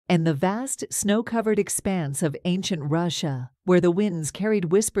In the vast, snow-covered expanse of ancient Russia, where the winds carried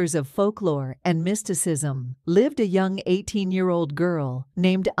whispers of folklore and mysticism, lived a young 18-year-old girl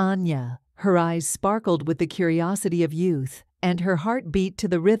named Anya. Her eyes sparkled with the curiosity of youth, and her heart beat to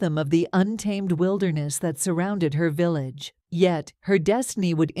the rhythm of the untamed wilderness that surrounded her village. Yet, her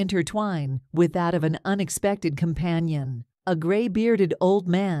destiny would intertwine with that of an unexpected companion. A gray-bearded old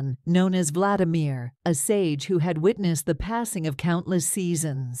man known as Vladimir, a sage who had witnessed the passing of countless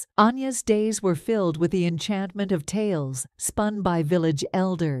seasons. Anya's days were filled with the enchantment of tales spun by village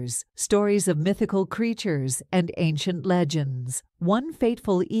elders, stories of mythical creatures, and ancient legends. One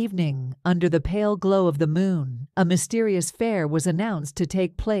fateful evening, under the pale glow of the moon, a mysterious fair was announced to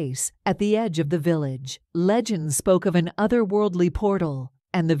take place at the edge of the village. Legends spoke of an otherworldly portal,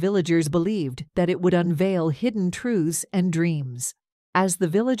 and the villagers believed that it would unveil hidden truths and dreams. As the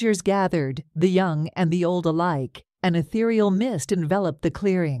villagers gathered, the young and the old alike, an ethereal mist enveloped the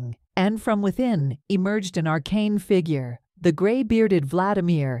clearing, and from within emerged an arcane figure. The gray-bearded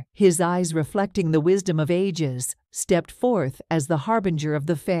Vladimir, his eyes reflecting the wisdom of ages, stepped forth as the harbinger of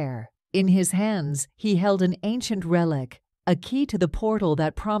the fair. In his hands, he held an ancient relic, a key to the portal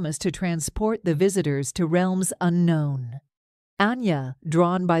that promised to transport the visitors to realms unknown. Anya,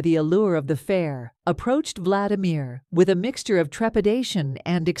 drawn by the allure of the fair, approached Vladimir with a mixture of trepidation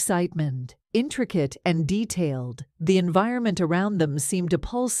and excitement. Intricate and detailed, the environment around them seemed to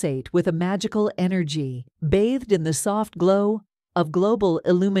pulsate with a magical energy, bathed in the soft glow of global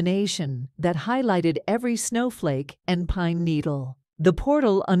illumination that highlighted every snowflake and pine needle. The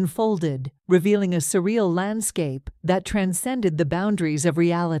portal unfolded, revealing a surreal landscape that transcended the boundaries of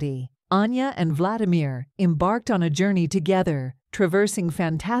reality. Anya and Vladimir embarked on a journey together, traversing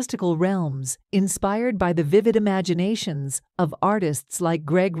fantastical realms inspired by the vivid imaginations of artists like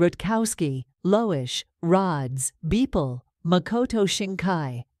Greg Rutkowski, Loish, Rods, Beeple, Makoto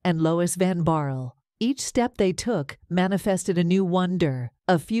Shinkai, and Lois Van Barle. Each step they took manifested a new wonder,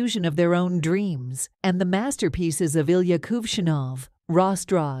 a fusion of their own dreams, and the masterpieces of Ilya Kuvshinov,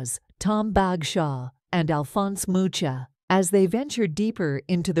 Rostraz, Tom Bagshaw, and Alphonse Mucha. As they ventured deeper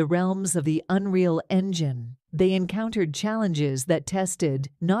into the realms of the Unreal Engine, they encountered challenges that tested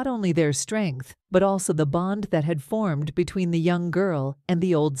not only their strength, but also the bond that had formed between the young girl and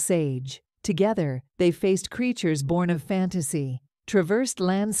the old sage. Together, they faced creatures born of fantasy, traversed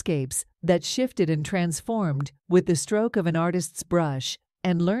landscapes that shifted and transformed with the stroke of an artist's brush,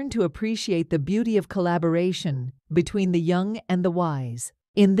 and learned to appreciate the beauty of collaboration between the young and the wise.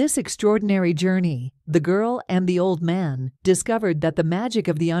 In this extraordinary journey, the girl and the old man discovered that the magic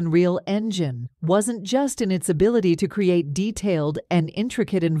of the Unreal Engine wasn't just in its ability to create detailed and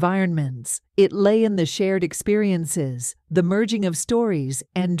intricate environments. It lay in the shared experiences, the merging of stories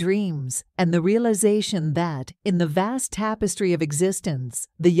and dreams, and the realization that, in the vast tapestry of existence,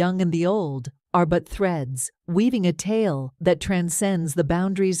 the young and the old are but threads, weaving a tale that transcends the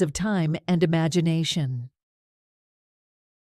boundaries of time and imagination.